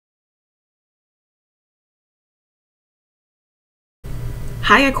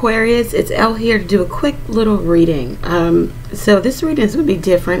Hi Aquarius, it's Elle here to do a quick little reading. So this reading is going to be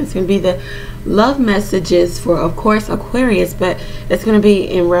different. It's going to be the love messages for, of course, Aquarius, but it's going to be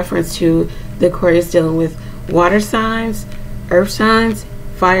in reference to the Aquarius dealing with water signs, earth signs,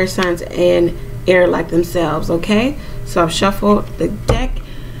 fire signs, and air like themselves, okay? So I've shuffled the deck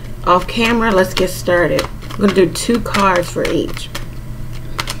off camera. Let's get started. I'm going to do 2 cards for each.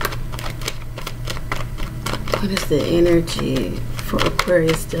 What is the energy for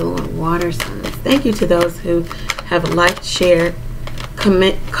Aquarius dealing with water signs? Thank you to those who have liked, shared,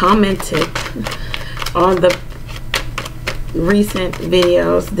 commented on the recent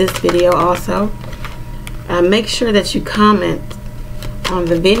videos, this video also. Make sure that you comment on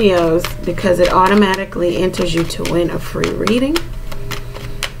the videos because it automatically enters you to win a free reading.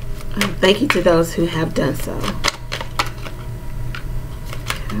 Thank you to those who have done so.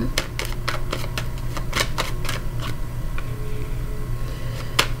 Okay.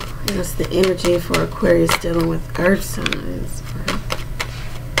 That's the energy for Aquarius dealing with earth signs. Right?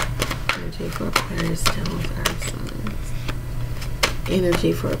 Energy for Aquarius dealing with earth signs.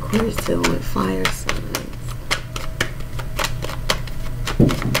 Energy for Aquarius dealing with fire signs.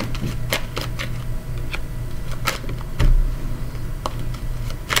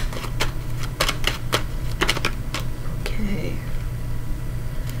 Okay.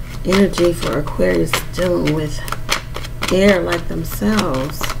 Energy for Aquarius dealing with air like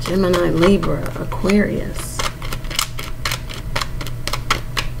themselves. Gemini, Libra, Aquarius.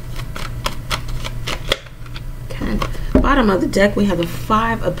 Okay. Bottom of the deck we have the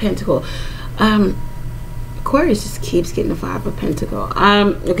 5 of Pentacles. Aquarius just keeps getting the 5 of Pentacles.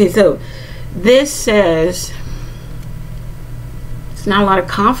 Okay, so this says it's not a lot of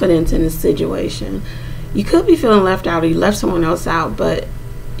confidence in this situation. You could be feeling left out, or you left someone else out, but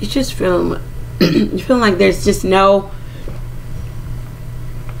you're just feeling you're feeling like there's just no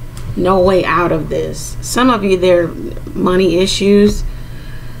way out of this. Some of you, there are money issues.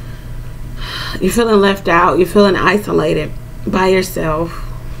 You're feeling left out. You're feeling isolated by yourself.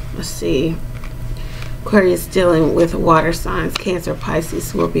 Let's see. Aquarius dealing with water signs, Cancer, Pisces,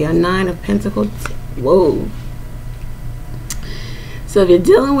 Scorpio, 9 of Pentacles. Whoa. So if you're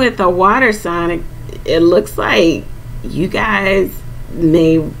dealing with a water sign, it looks like you guys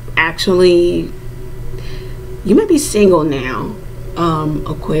may actually, you may be single now,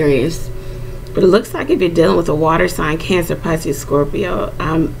 Aquarius. But it looks like if you're dealing with a water sign, Cancer, Pisces, Scorpio,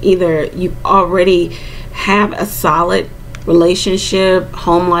 either you already have a solid relationship,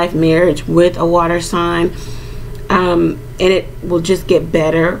 home life, marriage with a water sign, and it will just get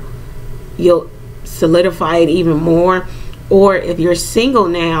better. You'll solidify it even more. Or if you're single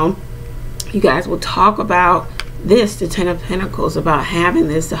now, you guys will talk about this, the 10 of Pentacles, about having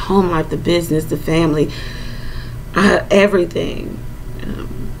this, the home life, the business, the family, everything.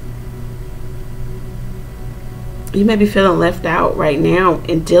 You may be feeling left out right now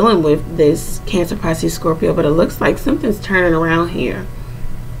and dealing with this Cancer, Pisces, Scorpio, but it looks like something's turning around here.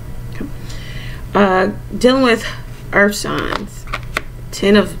 Dealing with earth signs,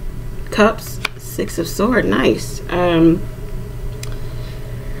 10 of Cups, 6 of Swords. Nice.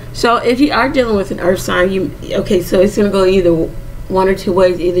 So if you are dealing with an earth sign, okay, so it's going to go either one or 2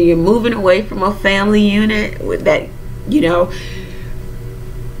 ways. Either you're moving away from a family unit that, you know,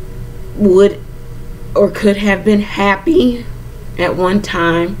 would or could have been happy at one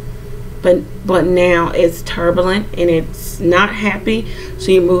time, but now it's turbulent and it's not happy,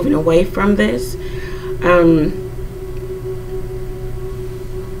 so you're moving away from this.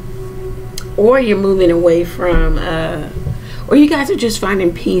 Or you're moving away from or you guys are just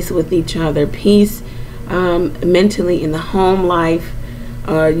finding peace with each other, peace mentally in the home life.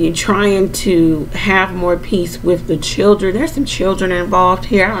 You're trying to have more peace with the children. There's some children involved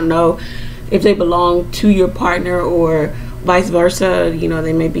here. I don't know if they belong to your partner or vice versa. You know,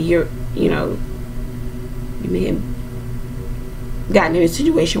 they may be your, you know, you may have gotten in a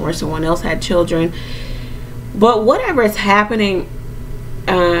situation where someone else had children. But whatever is happening,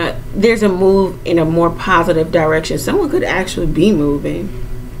 there's a move in a more positive direction. Someone could actually be moving.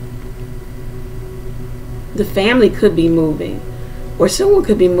 The family could be moving, or someone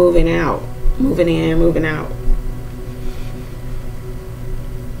could be moving out, moving in, moving out.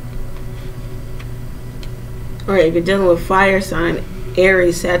 All right, if you're dealing with fire sign,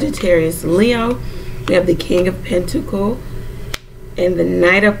 Aries, Sagittarius, Leo, we have the King of Pentacles and the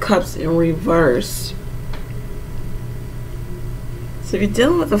Knight of Cups in reverse. So if you're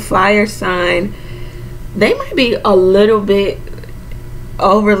dealing with a fire sign, they might be a little bit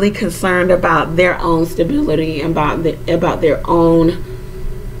overly concerned about their own stability and about their own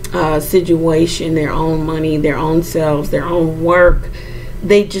situation, their own money, their own selves, their own work.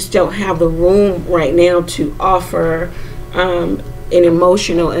 they just don't have the room right now to offer an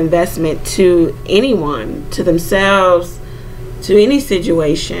emotional investment to anyone, to themselves, to any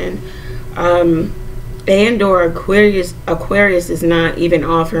situation. And or Aquarius is not even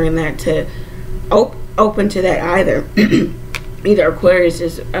offering that to open to that either. Either Aquarius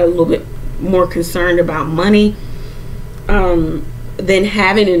is a little bit more concerned about money than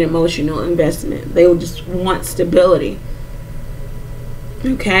having an emotional investment. They will just want stability.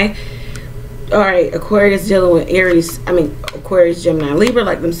 Okay. All right. Aquarius dealing with Aquarius, Gemini, Libra,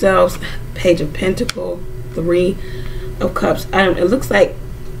 like themselves. Page of Pentacles, 3 of Cups. It looks like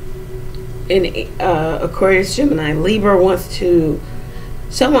Aquarius, Gemini, Libra wants to,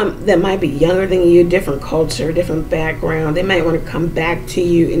 someone that might be younger than you, different culture, different background, they might want to come back to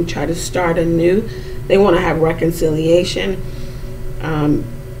you and try to start anew. They want to have reconciliation.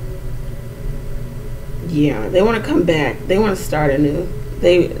 Yeah, they want to come back. They want to start anew.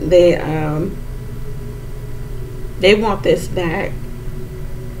 They want this back,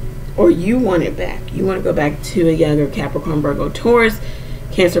 or you want it back. You want to go back to a younger Capricorn, Virgo, Taurus,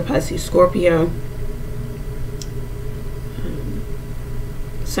 Cancer, Pisces, Scorpio,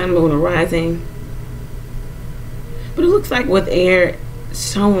 Sun, Moon, or Rising. But it looks like with air,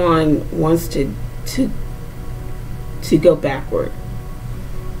 someone wants to go backward.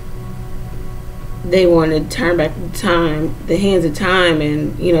 They want to turn back the hands of time,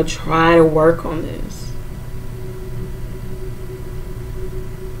 and try to work on this.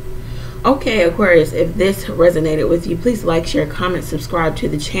 Okay, Aquarius, if this resonated with you, please like, share, comment, subscribe to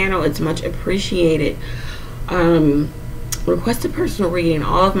the channel. It's much appreciated. Request a personal reading.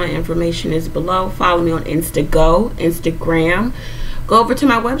 All of my information is below. Follow me on Instagram. Go over to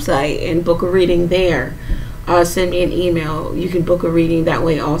my website and book a reading there. Send me an email. You can book a reading that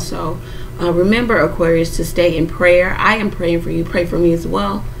way also. Remember, Aquarius, to stay in prayer. I am praying for you. Pray for me as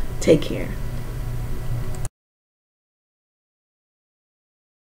well. Take care.